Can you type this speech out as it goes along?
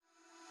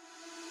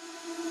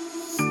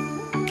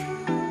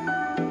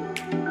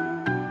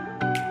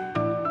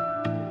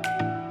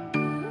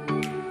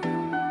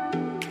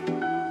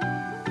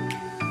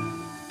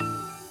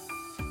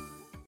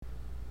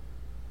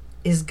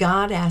Is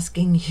God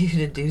asking you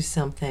to do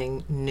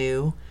something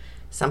new?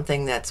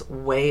 Something that's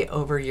way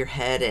over your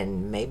head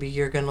and maybe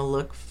you're going to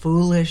look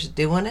foolish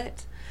doing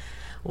it?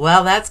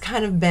 Well, that's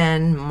kind of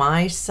been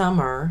my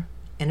summer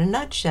in a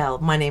nutshell.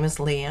 My name is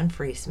LeAnne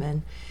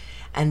Freesemann,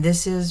 and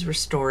this is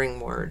Restoring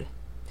Word.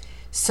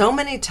 So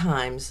many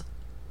times,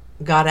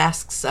 God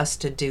asks us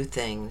to do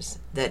things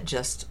that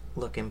just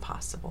look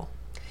impossible.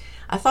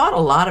 I thought a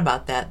lot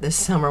about that this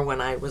summer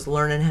when I was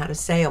learning how to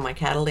sail my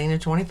Catalina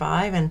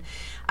 25, and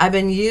I've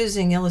been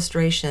using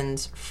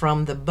illustrations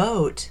from the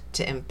boat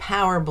to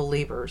empower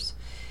believers.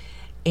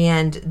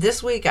 And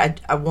this week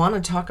I want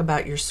to talk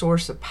about your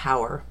source of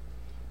power.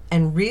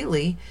 And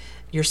really,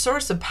 your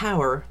source of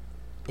power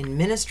in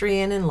ministry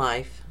and in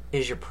life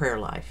is your prayer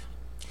life.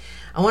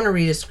 I want to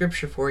read a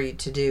scripture for you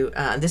to do.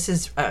 This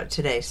is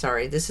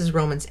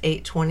Romans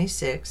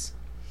 8:26.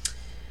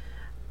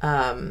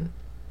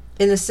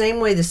 In the same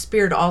way, the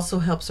Spirit also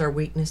helps our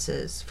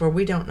weaknesses, for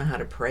we don't know how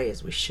to pray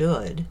as we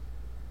should.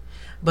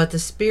 But the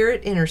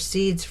Spirit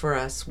intercedes for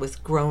us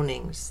with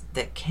groanings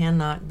that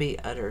cannot be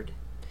uttered.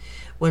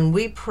 When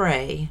we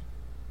pray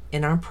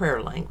in our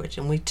prayer language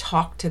and we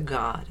talk to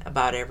God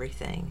about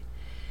everything,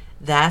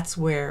 that's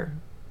where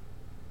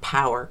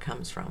power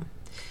comes from.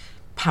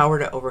 Power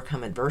to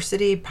overcome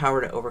adversity,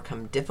 power to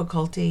overcome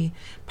difficulty,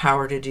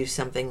 power to do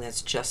something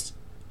that's just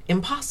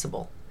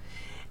impossible.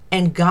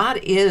 And God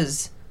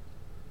is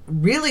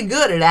really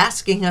good at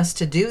asking us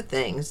to do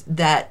things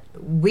that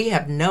we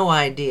have no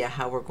idea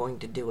how we're going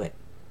to do it.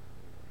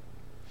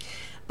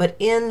 But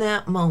in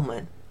that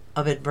moment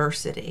of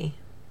adversity,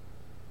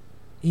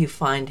 you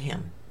find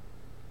Him.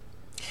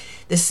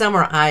 This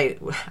summer, I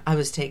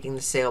was taking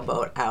the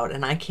sailboat out,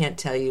 and I can't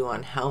tell you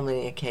on how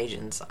many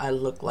occasions I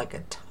looked like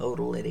a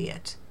total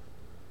idiot.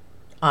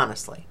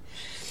 Honestly.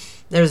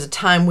 There was a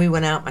time we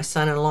went out, my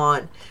son-in-law,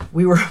 and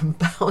we were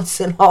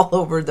bouncing all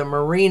over the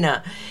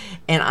marina,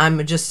 and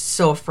I'm just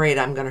so afraid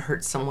I'm going to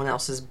hurt someone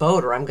else's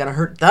boat, or I'm going to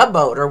hurt the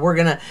boat, or we're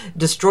going to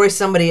destroy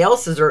somebody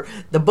else's, or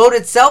the boat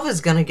itself is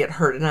going to get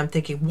hurt. And I'm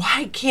thinking,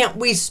 why can't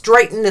we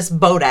straighten this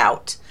boat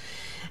out?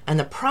 And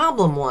the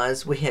problem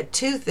was we had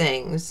two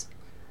things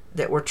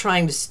that were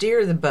trying to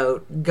steer the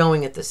boat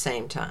going at the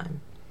same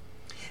time.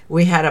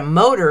 We had a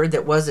motor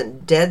that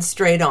wasn't dead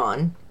straight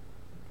on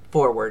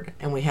forward,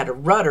 and we had a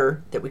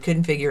rudder that we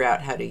couldn't figure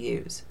out how to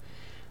use.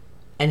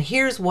 And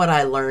here's what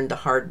I learned the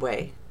hard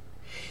way.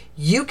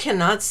 You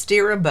cannot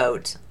steer a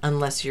boat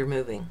unless you're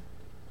moving.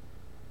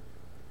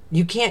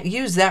 You can't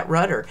use that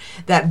rudder.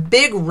 That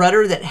big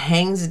rudder that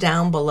hangs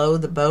down below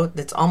the boat,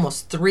 that's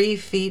almost 3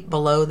 feet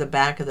below the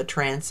back of the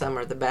transom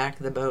or the back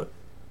of the boat,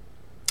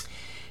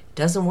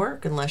 doesn't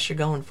work unless you're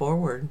going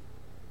forward.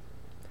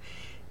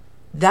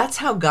 That's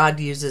how God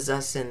uses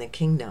us in the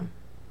kingdom.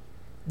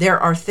 There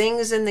are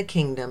things in the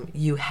kingdom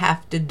you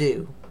have to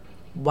do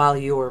while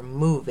you're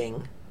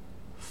moving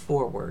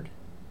forward.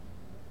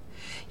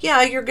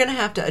 Yeah, you're going to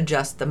have to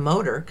adjust the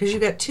motor because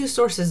you've got two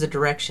sources of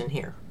direction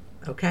here,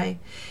 okay?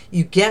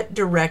 You get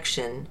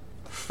direction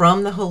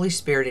from the Holy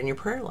Spirit in your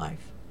prayer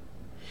life.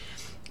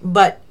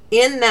 But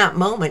in that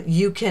moment,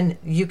 you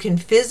can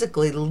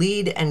physically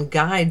lead and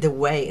guide the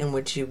way in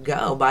which you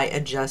go by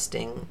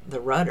adjusting the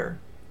rudder.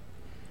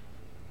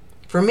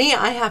 For me,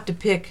 I have to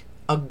pick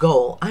a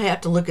goal. I have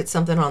to look at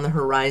something on the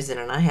horizon,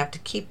 and I have to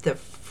keep the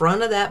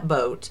front of that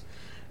boat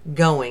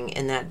going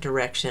in that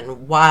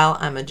direction while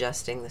I'm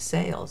adjusting the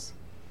sails.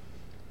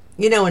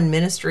 You know, in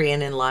ministry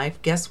and in life,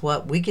 guess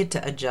what? We get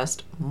to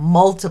adjust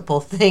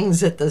multiple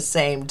things at the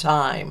same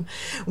time.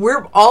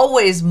 We're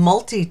always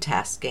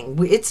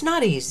multitasking. It's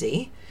not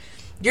easy.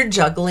 You're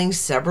juggling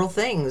several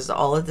things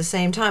all at the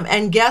same time.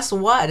 And guess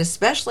what?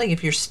 Especially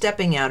if you're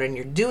stepping out and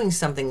you're doing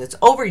something that's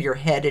over your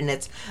head and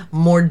it's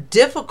more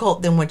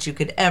difficult than what you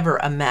could ever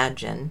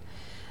imagine,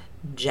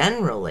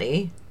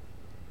 generally,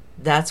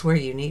 that's where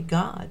you need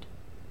God.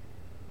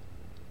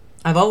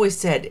 I've always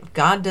said, if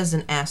God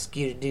doesn't ask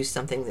you to do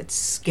something that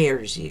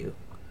scares you,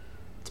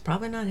 it's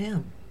probably not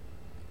Him.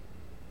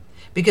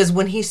 Because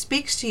when He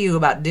speaks to you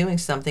about doing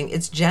something,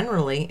 it's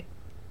generally,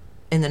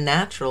 in the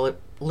natural,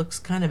 it looks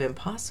kind of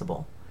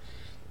impossible.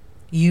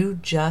 You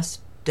just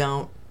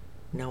don't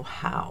know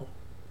how.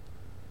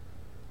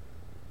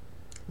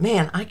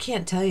 Man, I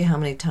can't tell you how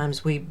many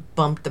times we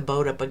bumped the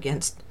boat up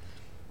against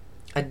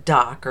a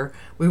dock, or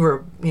we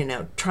were,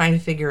 trying to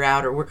figure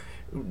out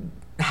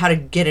how to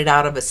get it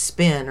out of a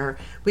spin, or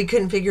we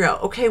couldn't figure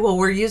out, okay, well,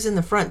 we're using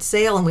the front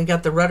sail and we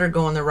got the rudder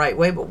going the right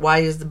way, but why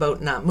is the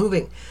boat not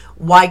moving?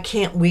 Why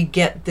can't we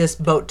get this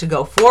boat to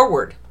go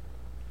forward?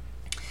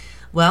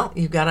 Well,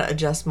 you've got to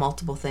adjust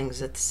multiple things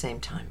at the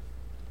same time.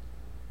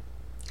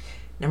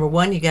 Number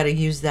one, you got to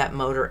use that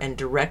motor and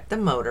direct the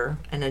motor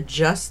and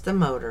adjust the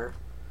motor.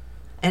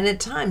 And at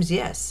times,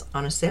 yes,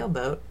 on a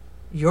sailboat,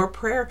 your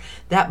prayer,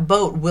 that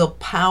boat will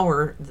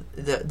power,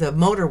 the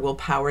motor will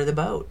power the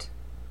boat.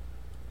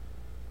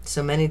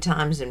 So many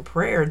times in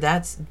prayer,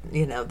 that's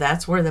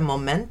where the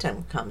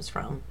momentum comes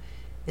from,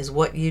 is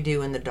what you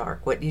do in the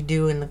dark, what you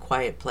do in the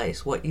quiet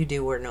place, what you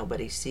do where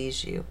nobody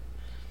sees you.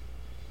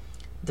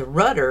 The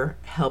rudder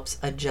helps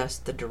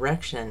adjust the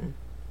direction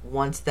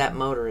once that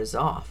motor is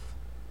off.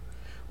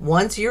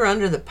 Once you're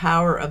under the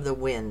power of the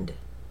wind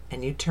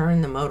and you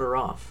turn the motor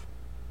off,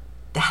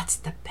 that's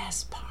the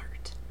best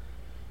part.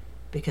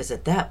 Because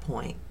at that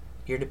point,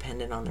 you're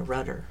dependent on the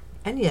rudder.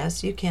 And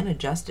yes, you can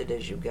adjust it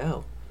as you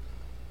go.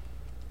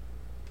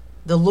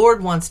 The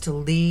Lord wants to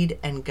lead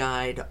and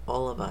guide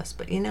all of us.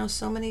 But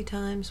so many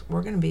times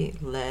we're going to be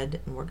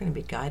led and we're going to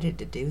be guided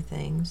to do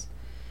things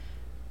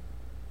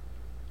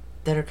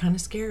that are kind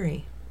of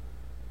scary.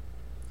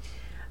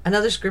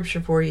 Another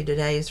scripture for you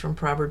today is from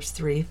Proverbs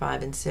 3,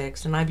 5, and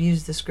 6. And I've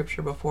used the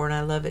scripture before and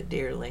I love it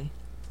dearly.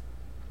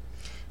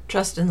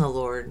 Trust in the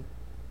Lord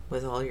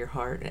with all your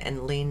heart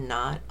and lean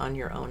not on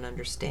your own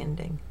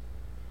understanding,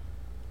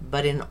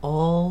 but in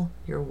all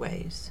your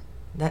ways.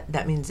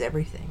 That means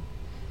everything.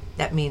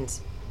 That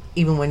means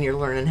even when you're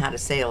learning how to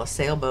sail a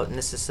sailboat, and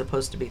this is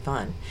supposed to be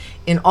fun,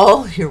 in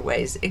all your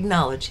ways,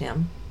 acknowledge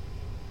Him,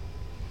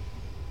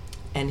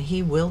 and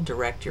He will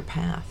direct your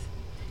path.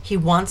 He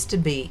wants to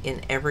be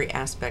in every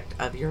aspect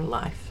of your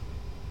life.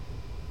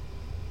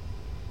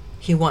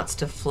 He wants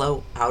to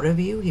flow out of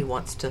you. He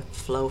wants to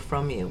flow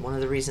from you. One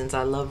of the reasons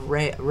I love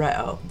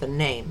Reo, the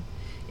name,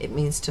 it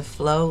means to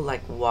flow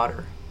like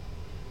water.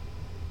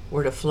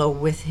 We're to flow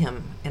with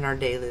Him in our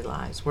daily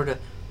lives. We're to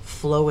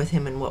flow with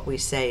Him in what we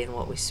say and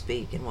what we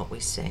speak and what we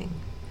sing.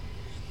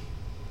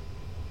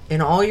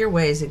 In all your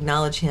ways,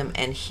 acknowledge Him,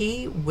 and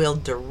He will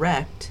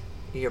direct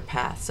your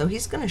path. So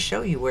He's going to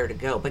show you where to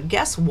go. But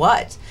guess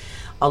what?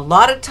 A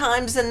lot of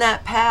times in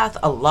that path,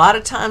 a lot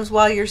of times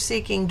while you're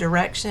seeking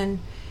direction,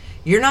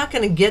 you're not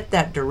going to get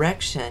that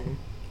direction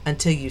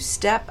until you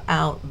step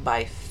out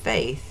by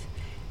faith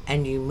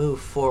and you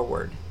move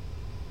forward.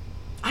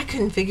 I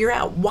couldn't figure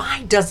out,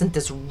 why doesn't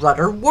this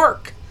rudder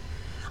work?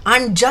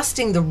 I'm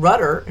adjusting the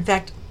rudder. In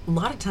fact, a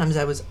lot of times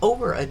I was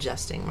over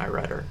adjusting my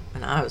rudder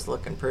and I was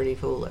looking pretty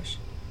foolish.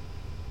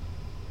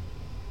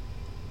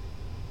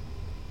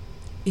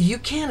 You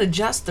can't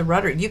adjust the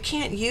rudder. You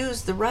can't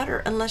use the rudder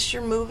unless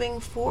you're moving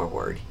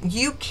forward.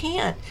 You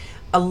can't,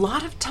 a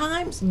lot of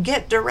times,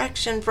 get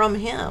direction from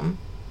Him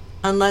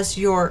unless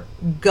you're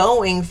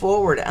going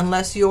forward,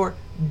 unless you're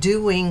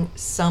doing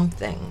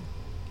something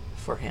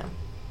for Him.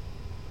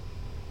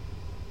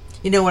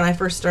 When I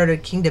first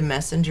started Kingdom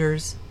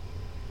Messengers,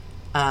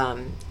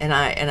 and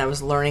I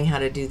was learning how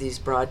to do these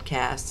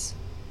broadcasts,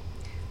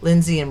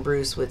 Lindsay and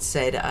Bruce would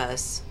say to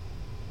us,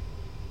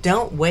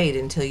 don't wait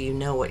until you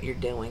know what you're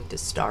doing to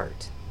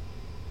start.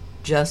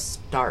 Just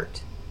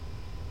start.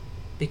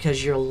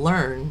 Because you'll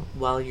learn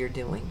while you're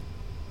doing.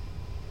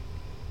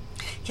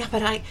 Yeah,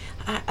 but I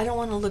don't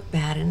want to look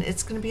bad, and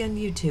it's going to be on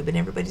YouTube, and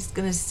everybody's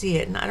going to see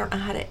it, and I don't know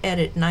how to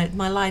edit, and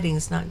my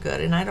lighting's not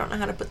good, and I don't know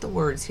how to put the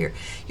words here.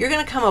 You're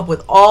going to come up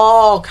with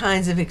all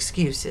kinds of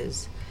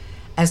excuses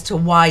as to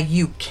why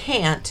you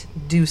can't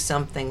do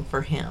something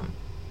for Him.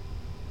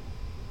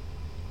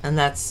 And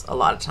that's a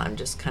lot of time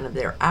just kind of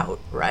they're out,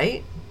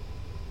 right?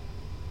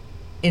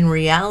 In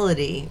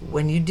reality,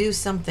 when you do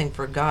something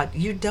for God,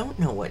 you don't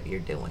know what you're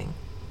doing.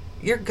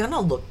 You're going to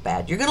look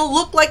bad. You're going to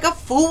look like a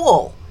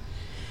fool.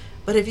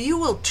 But if you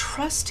will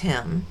trust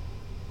Him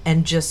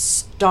and just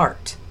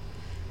start,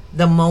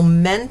 the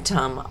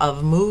momentum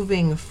of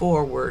moving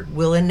forward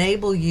will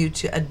enable you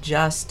to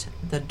adjust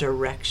the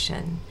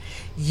direction.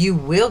 You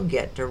will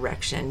get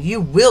direction. You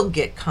will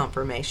get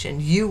confirmation.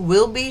 You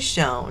will be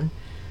shown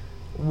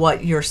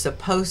what you're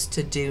supposed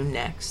to do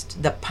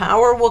next. The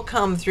power will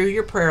come through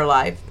your prayer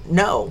life.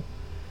 No.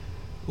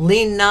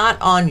 Lean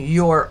not on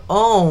your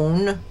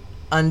own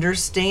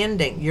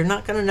understanding. You're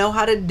not going to know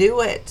how to do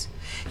it.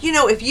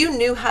 If you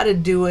knew how to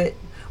do it,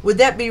 would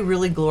that be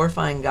really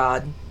glorifying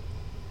God?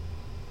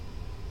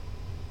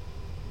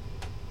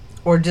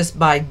 Or just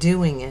by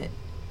doing it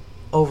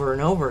over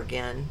and over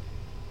again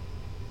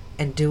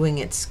and doing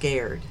it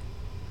scared,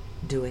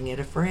 doing it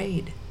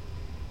afraid,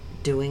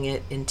 doing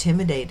it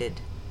intimidated?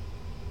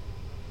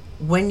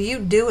 When you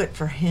do it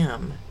for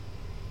Him,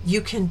 you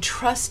can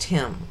trust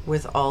Him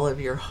with all of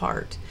your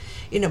heart.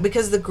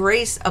 Because the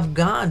grace of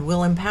God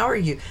will empower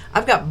you.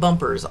 I've got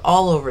bumpers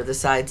all over the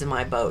sides of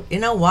my boat. You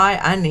know why?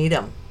 I need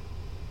them.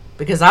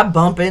 Because I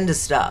bump into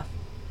stuff.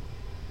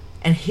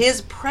 And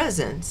His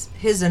presence,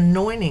 His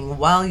anointing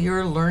while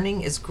you're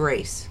learning is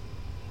grace.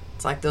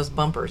 It's like those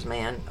bumpers,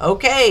 man.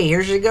 Okay,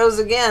 here she goes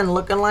again,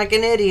 looking like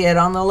an idiot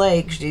on the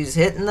lake. She's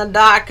hitting the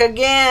dock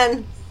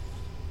again.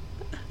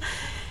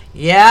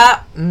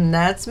 Yeah,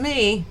 that's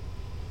me.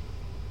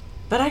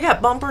 But I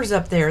got bumpers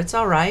up there. It's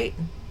all right.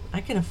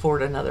 I can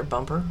afford another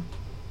bumper.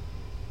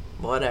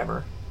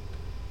 Whatever.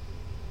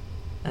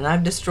 And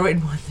I've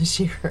destroyed one this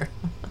year.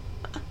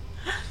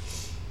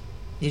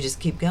 You just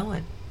keep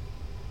going.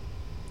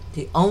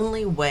 The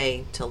only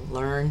way to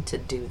learn to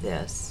do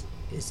this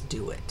is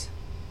do it.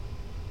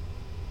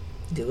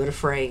 Do it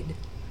afraid.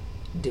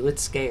 Do it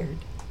scared.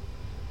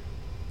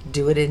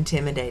 Do it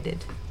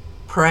intimidated.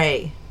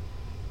 Pray.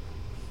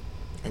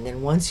 And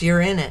then once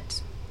you're in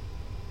it,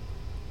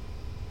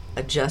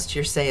 adjust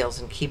your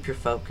sails and keep your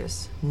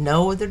focus.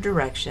 Know the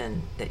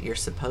direction that you're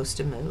supposed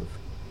to move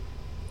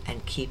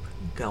and keep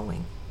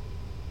going.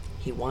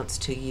 He wants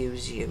to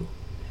use you.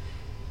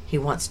 He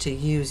wants to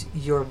use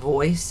your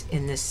voice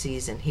in this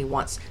season. He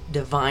wants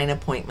divine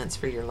appointments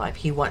for your life.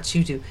 He wants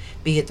you to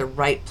be at the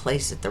right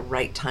place at the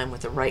right time with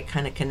the right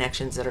kind of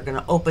connections that are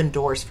going to open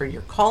doors for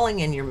your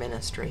calling and your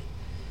ministry.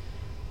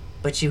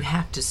 But you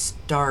have to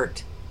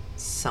start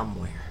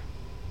somewhere.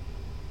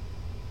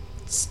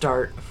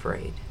 Start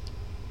afraid.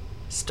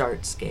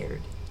 Start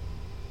scared.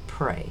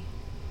 Pray.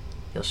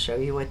 He'll show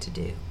you what to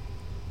do.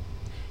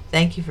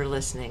 Thank you for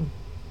listening.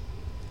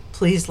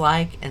 Please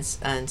like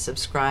and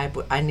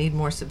subscribe. I need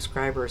more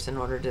subscribers in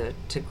order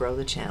to grow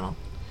the channel.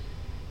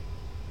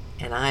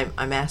 And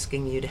I'm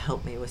asking you to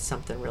help me with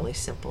something really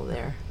simple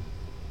there.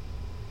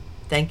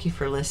 Thank you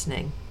for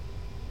listening,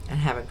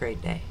 and have a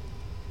great day.